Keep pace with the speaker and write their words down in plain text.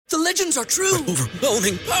The legends are true.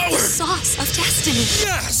 Overwhelming power! Sauce of destiny.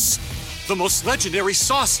 Yes! The most legendary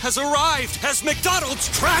sauce has arrived as McDonald's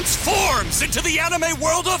transforms into the anime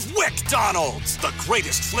world of WickDonald's. The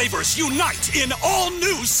greatest flavors unite in all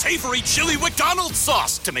new savory chili McDonald's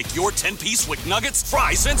sauce to make your 10-piece Wick Nuggets,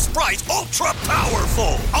 fries, and Sprite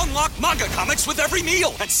ultra-powerful. Unlock manga comics with every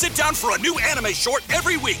meal and sit down for a new anime short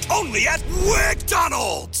every week only at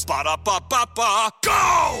WickDonald's. Ba-da-ba-ba-ba,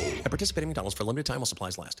 go! At participating McDonald's for a limited time while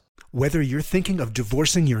supplies last. Whether you're thinking of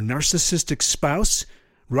divorcing your narcissistic spouse,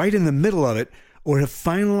 right in the middle of it, or have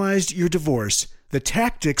finalized your divorce, the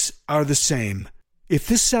tactics are the same. If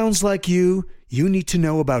this sounds like you need to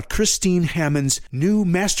know about Christine Hammond's new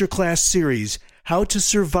masterclass series, How to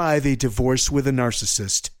Survive a Divorce with a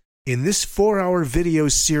Narcissist. In this 4-hour video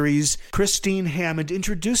series, Christine Hammond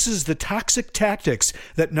introduces the toxic tactics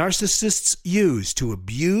that narcissists use to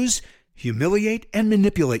abuse, humiliate, and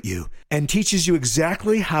manipulate you, and teaches you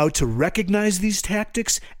exactly how to recognize these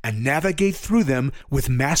tactics and navigate through them with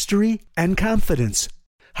mastery and confidence.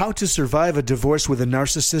 How to Survive a Divorce with a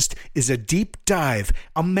Narcissist is a deep dive,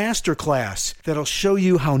 a masterclass that'll show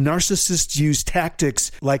you how narcissists use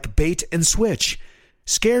tactics like bait and switch,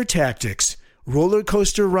 scare tactics, roller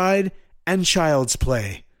coaster ride, and child's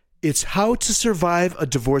play. It's How to Survive a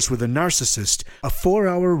Divorce with a Narcissist, a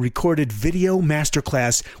 4-hour recorded video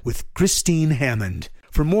masterclass with Christine Hammond.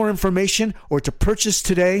 For more information or to purchase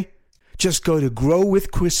today, just go to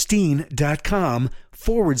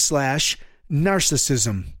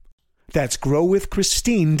growwithchristine.com/narcissism. That's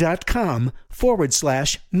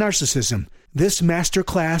growwithchristine.com/narcissism. This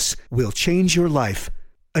masterclass will change your life.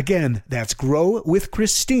 Again, that's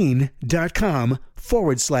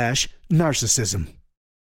growwithchristine.com/narcissism.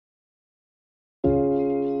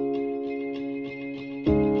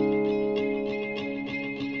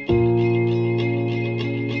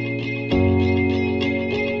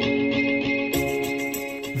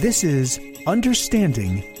 This is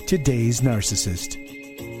Understanding Today's Narcissist.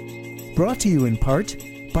 Brought to you in part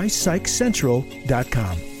by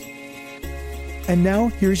PsychCentral.com. And now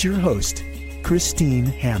here's your host, Christine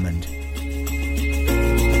Hammond.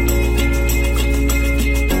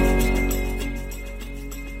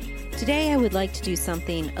 Today I would like to do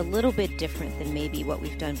something a little bit different than maybe what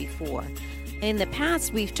we've done before. In the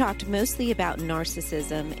past, we've talked mostly about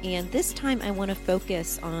narcissism, and this time I want to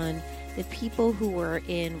focus on the people who are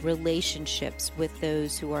in relationships with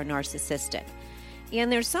those who are narcissistic.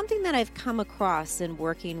 And there's something that I've come across in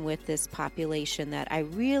working with this population that I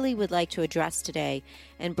really would like to address today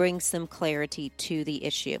and bring some clarity to the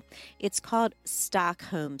issue. It's called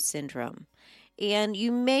Stockholm Syndrome. And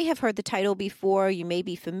you may have heard the title before, you may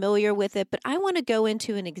be familiar with it, but I want to go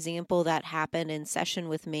into an example that happened in session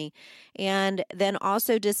with me and then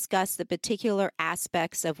also discuss the particular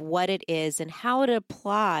aspects of what it is and how it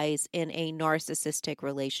applies in a narcissistic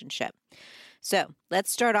relationship. So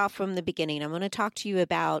let's start off from the beginning. I'm going to talk to you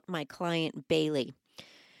about my client, Bailey.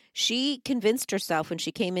 She convinced herself when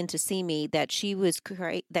she came in to see me that she was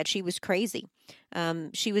crazy.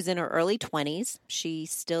 She was in her early 20s. She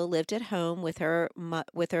still lived at home with her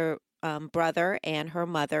brother and her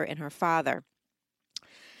mother and her father.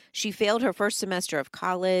 She failed her first semester of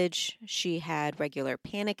college. She had regular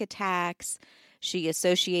panic attacks. She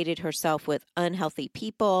associated herself with unhealthy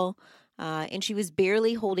people. And she was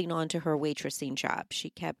barely holding on to her waitressing job. She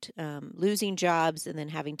kept losing jobs and then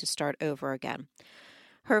having to start over again.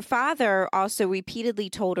 Her father also repeatedly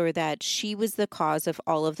told her that she was the cause of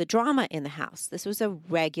all of the drama in the house. This was a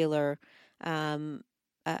regular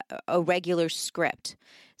script.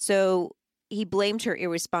 So he blamed her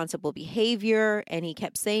irresponsible behavior, and he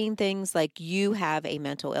kept saying things like, "You have a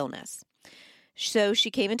mental illness." So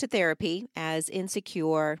she came into therapy as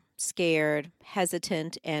insecure, scared,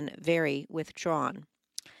 hesitant, and very withdrawn.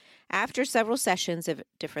 After several sessions, a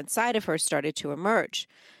different side of her started to emerge.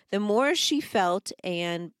 The more she felt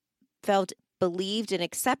believed and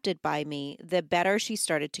accepted by me, the better she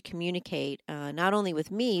started to communicate, not only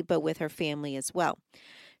with me, but with her family as well.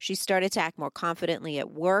 She started to act more confidently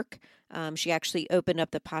at work. She actually opened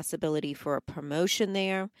up the possibility for a promotion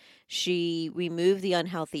there. She removed the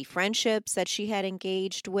unhealthy friendships that she had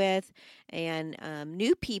engaged with, and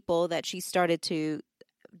new people that she started to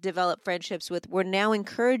develop friendships with were now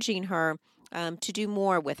encouraging her to do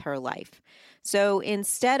more with her life. So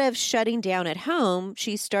instead of shutting down at home,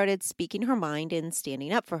 she started speaking her mind and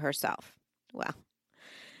standing up for herself. Well,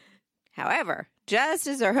 however, just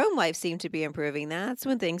as her home life seemed to be improving, that's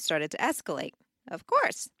when things started to escalate. Of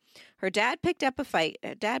course, her dad picked a fight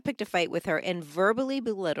with her and verbally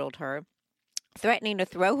belittled her, threatening to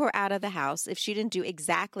throw her out of the house if she didn't do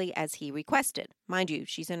exactly as he requested. Mind you,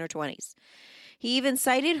 she's in her 20s. He even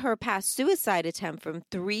cited her past suicide attempt from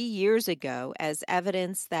 3 years ago as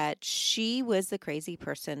evidence that she was the crazy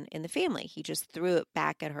person in the family. He just threw it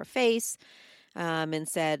back at her face and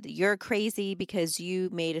said, "You're crazy because you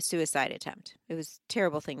made a suicide attempt." It was a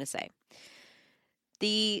terrible thing to say.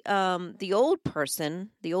 The old person,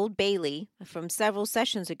 the old Bailey from several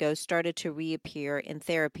sessions ago, started to reappear in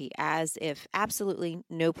therapy as if absolutely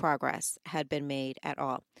no progress had been made at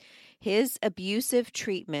all. His abusive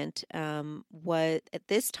treatment was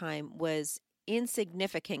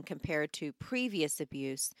insignificant compared to previous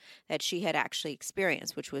abuse that she had actually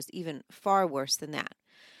experienced, which was even far worse than that.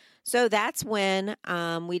 So that's when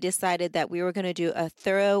we decided that we were going to do a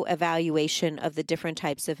thorough evaluation of the different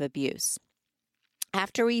types of abuse.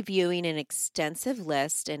 After reviewing an extensive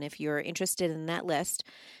list, and if you're interested in that list,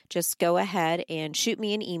 just go ahead and shoot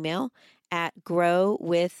me an email at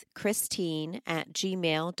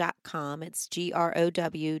growwithchristine@gmail.com. It's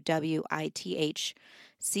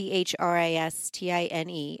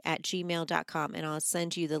growwithchristine@gmail.com, and I'll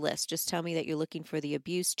send you the list. Just tell me that you're looking for the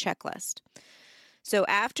abuse checklist. So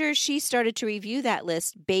after she started to review that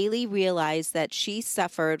list, Bailey realized that she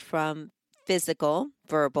suffered from physical,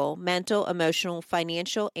 verbal, mental, emotional,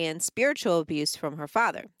 financial, and spiritual abuse from her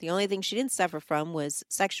father. The only thing she didn't suffer from was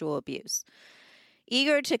sexual abuse.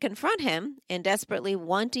 Eager to confront him and desperately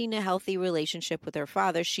wanting a healthy relationship with her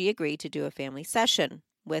father, she agreed to do a family session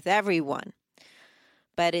with everyone.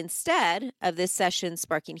 But instead of this session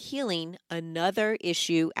sparking healing, another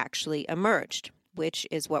issue actually emerged, which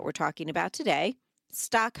is what we're talking about today,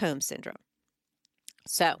 Stockholm Syndrome.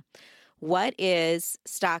 So, what is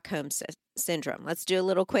Stockholm Syndrome? Let's do a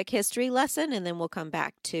little quick history lesson, and then we'll come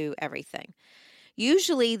back to everything.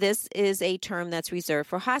 Usually, this is a term that's reserved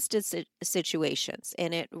for hostage situations,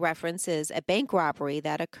 and it references a bank robbery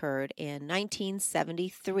that occurred in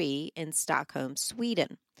 1973 in Stockholm,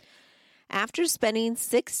 Sweden. After spending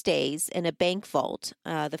 6 days in a bank vault,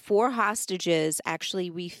 the 4 hostages actually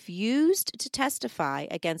refused to testify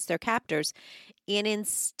against their captors and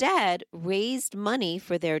instead raised money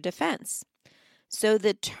for their defense. So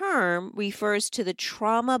the term refers to the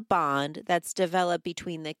trauma bond that's developed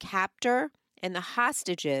between the captor and the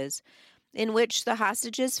hostages, in which the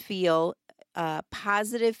hostages feel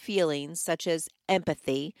positive feelings such as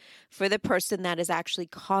empathy for the person that is actually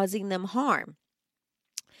causing them harm.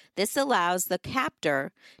 This allows the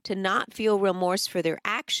captor to not feel remorse for their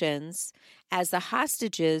actions, as the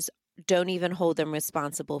hostages don't even hold them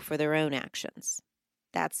responsible for their own actions.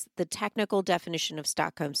 That's the technical definition of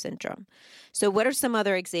Stockholm Syndrome. So what are some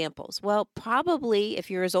other examples? Well, probably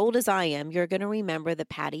if you're as old as I am, you're going to remember the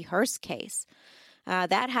Patty Hearst case.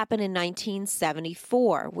 That happened in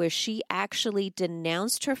 1974, where she actually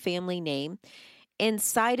denounced her family name and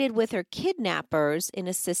sided with her kidnappers in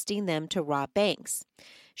assisting them to rob banks.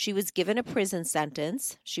 She was given a prison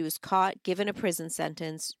sentence. She was caught, given a prison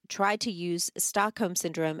sentence, tried to use Stockholm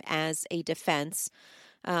Syndrome as a defense,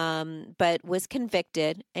 but was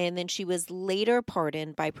convicted, and then she was later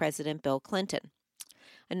pardoned by President Bill Clinton.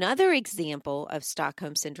 Another example of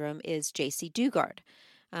Stockholm Syndrome is J.C. Dugard.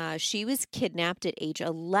 She was kidnapped at age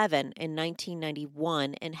 11 in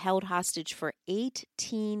 1991 and held hostage for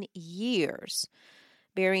 18 years,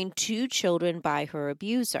 bearing 2 children by her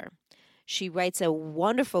abuser. She writes a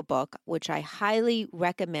wonderful book, which I highly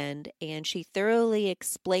recommend, and she thoroughly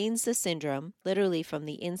explains the syndrome, literally from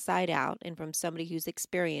the inside out and from somebody who's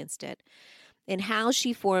experienced it, and how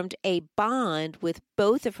she formed a bond with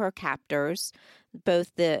both of her captors,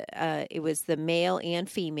 it was the male and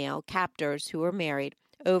female captors who were married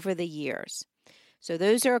over the years. So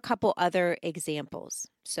those are a couple other examples.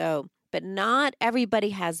 But not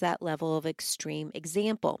everybody has that level of extreme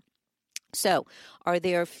example. So, are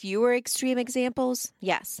there fewer extreme examples?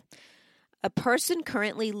 Yes. A person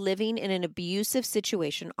currently living in an abusive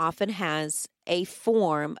situation often has a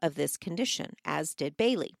form of this condition, as did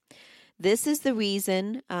Bailey. This is the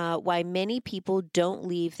reason why many people don't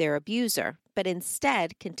leave their abuser, but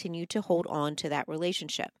instead continue to hold on to that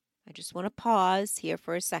relationship. I just want to pause here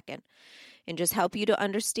for a second and just help you to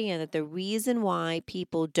understand that the reason why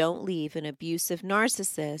people don't leave an abusive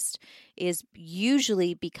narcissist is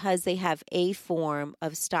usually because they have a form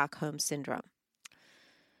of Stockholm Syndrome.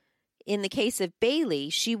 In the case of Bailey,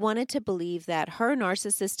 she wanted to believe that her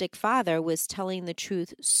narcissistic father was telling the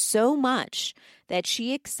truth so much that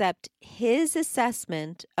she accepted his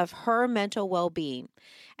assessment of her mental well-being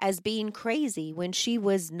as being crazy when she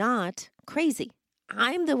was not crazy.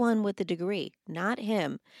 I'm the one with the degree, not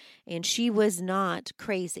him, and she was not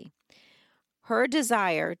crazy. Her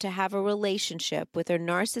desire to have a relationship with her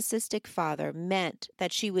narcissistic father meant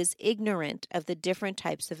that she was ignorant of the different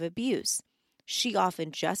types of abuse. She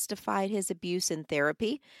often justified his abuse in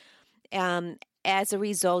therapy as a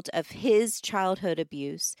result of his childhood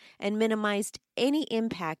abuse and minimized any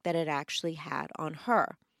impact that it actually had on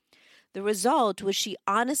her. The result was she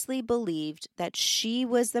honestly believed that she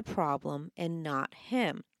was the problem and not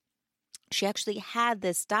him. She actually had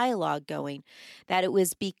this dialogue going that it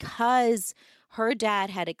was because her dad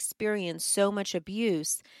had experienced so much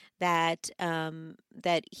abuse that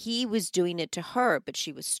he was doing it to her, but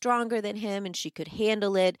she was stronger than him and she could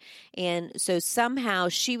handle it. And so somehow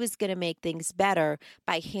she was going to make things better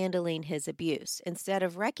by handling his abuse instead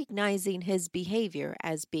of recognizing his behavior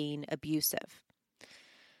as being abusive.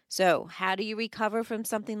 So how do you recover from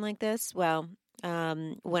something like this? Well,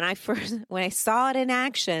 when I saw it in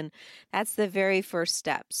action, that's the very first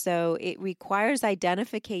step. So it requires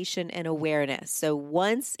identification and awareness. So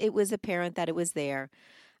once it was apparent that it was there,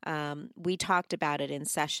 we talked about it in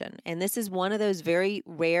session. And this is one of those very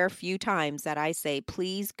rare few times that I say,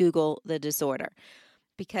 please Google the disorder,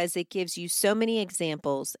 because it gives you so many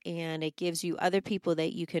examples and it gives you other people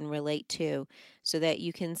that you can relate to so that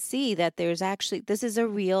you can see that this is a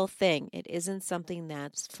real thing. It isn't something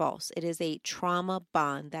that's false. It is a trauma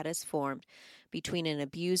bond that is formed between an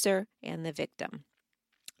abuser and the victim.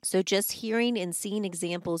 So just hearing and seeing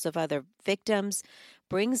examples of other victims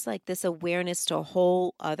brings like this awareness to a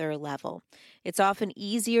whole other level. It's often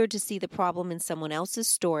easier to see the problem in someone else's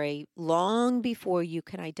story long before you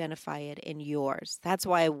can identify it in yours. That's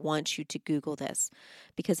why I want you to Google this,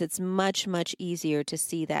 because it's much, much easier to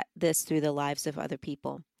see this through the lives of other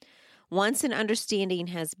people. Once an understanding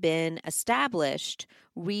has been established,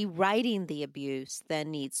 rewriting the abuse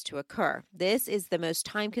then needs to occur. This is the most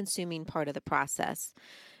time-consuming part of the process,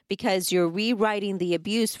 because you're rewriting the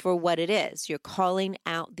abuse for what it is. You're calling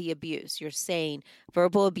out the abuse. You're saying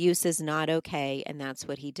verbal abuse is not okay, and that's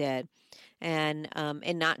what he did, and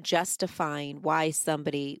not justifying why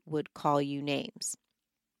somebody would call you names.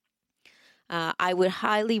 I would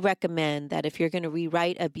highly recommend that if you're going to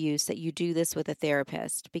rewrite abuse, that you do this with a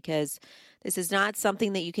therapist, because this is not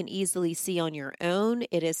something that you can easily see on your own.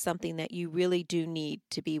 It is something that you really do need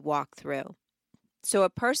to be walked through. So a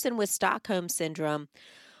person with Stockholm Syndrome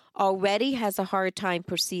already has a hard time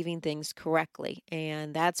perceiving things correctly,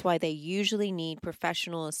 and that's why they usually need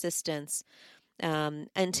professional assistance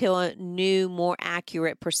until a new, more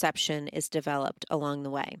accurate perception is developed along the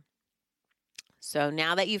way. So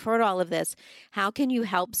now that you've heard all of this, how can you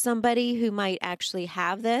help somebody who might actually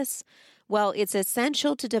have this? Well, it's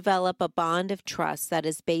essential to develop a bond of trust that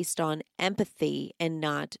is based on empathy and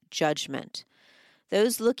not judgment.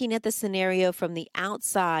 Those looking at the scenario from the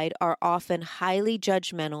outside are often highly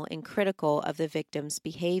judgmental and critical of the victim's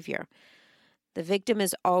behavior. The victim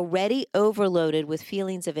is already overloaded with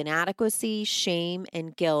feelings of inadequacy, shame,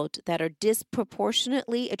 and guilt that are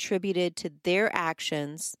disproportionately attributed to their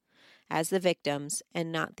actions as the victims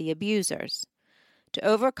and not the abusers. To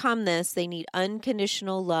overcome this, they need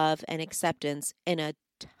unconditional love and acceptance and a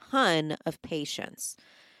ton of patience.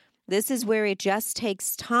 This is where it just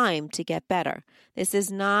takes time to get better. This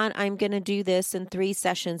is not, I'm going to do this in 3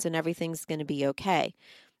 sessions and everything's going to be okay.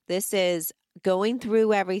 This is going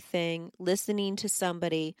through everything, listening to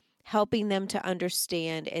somebody, helping them to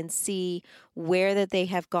understand and see where that they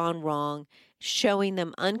have gone wrong, showing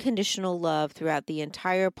them unconditional love throughout the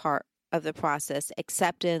entire part of the process,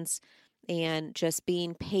 acceptance, and just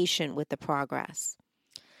being patient with the progress.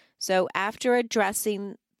 So after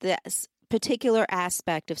addressing this particular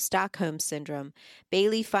aspect of Stockholm Syndrome,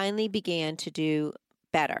 Bailey finally began to do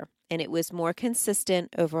better, and it was more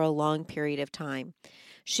consistent over a long period of time.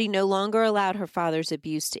 She no longer allowed her father's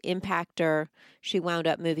abuse to impact her. She wound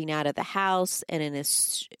up moving out of the house, and in a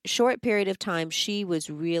short period of time, she was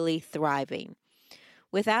really thriving.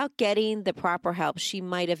 Without getting the proper help, she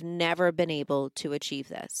might have never been able to achieve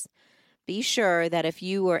this. Be sure that if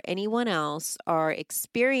you or anyone else are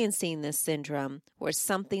experiencing this syndrome or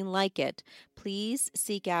something like it, please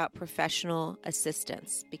seek out professional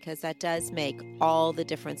assistance, because that does make all the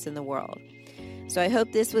difference in the world. So I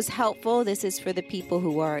hope this was helpful. This is for the people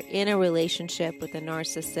who are in a relationship with a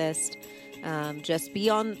narcissist. Just be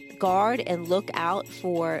on guard and look out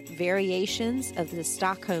for variations of the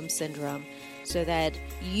Stockholm Syndrome, so that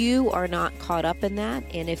you are not caught up in that.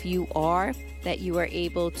 And if you are, that you are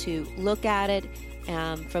able to look at it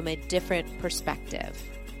from a different perspective.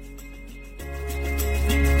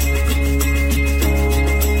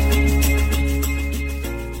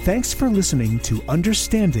 Thanks for listening to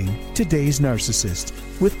Understanding Today's Narcissist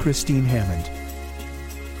with Christine Hammond.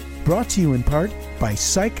 Brought to you in part by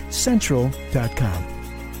PsychCentral.com.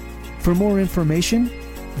 For more information,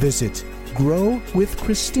 visit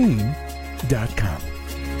growwithchristine.com.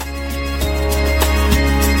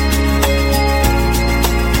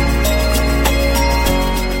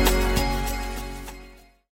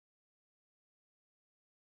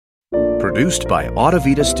 Produced by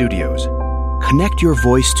Audavita Studios. Connect your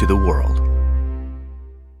voice to the world.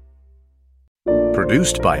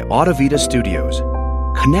 Produced by Audavita Studios.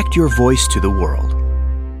 Connect your voice to the world.